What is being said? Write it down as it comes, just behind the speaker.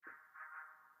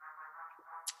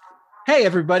Hey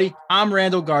everybody, I'm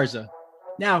Randall Garza.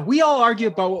 Now, we all argue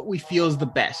about what we feel is the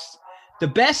best. The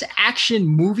best action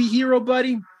movie hero,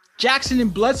 buddy? Jackson in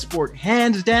Bloodsport,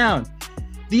 hands down.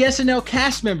 The SNL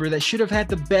cast member that should have had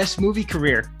the best movie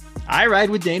career. I ride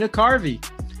with Dana Carvey.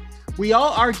 We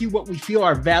all argue what we feel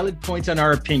are valid points on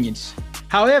our opinions.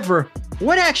 However,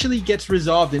 what actually gets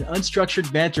resolved in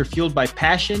unstructured banter fueled by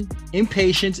passion,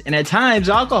 impatience, and at times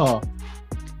alcohol?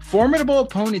 Formidable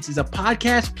Opponents is a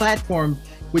podcast platform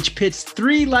which pits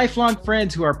three lifelong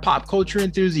friends who are pop culture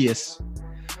enthusiasts.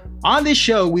 On this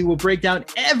show, we will break down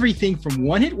everything from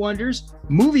one-hit wonders,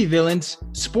 movie villains,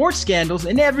 sports scandals,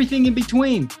 and everything in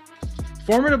between.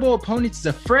 Formidable Opponents is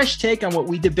a fresh take on what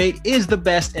we debate is the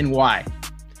best and why.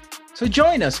 So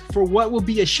join us for what will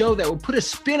be a show that will put a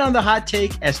spin on the hot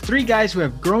take as three guys who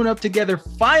have grown up together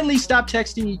finally stop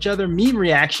texting each other meme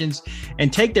reactions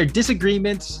and take their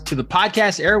disagreements to the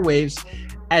podcast airwaves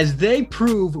as they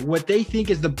prove what they think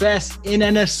is the best in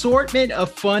an assortment of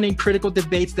fun and critical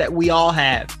debates that we all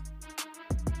have.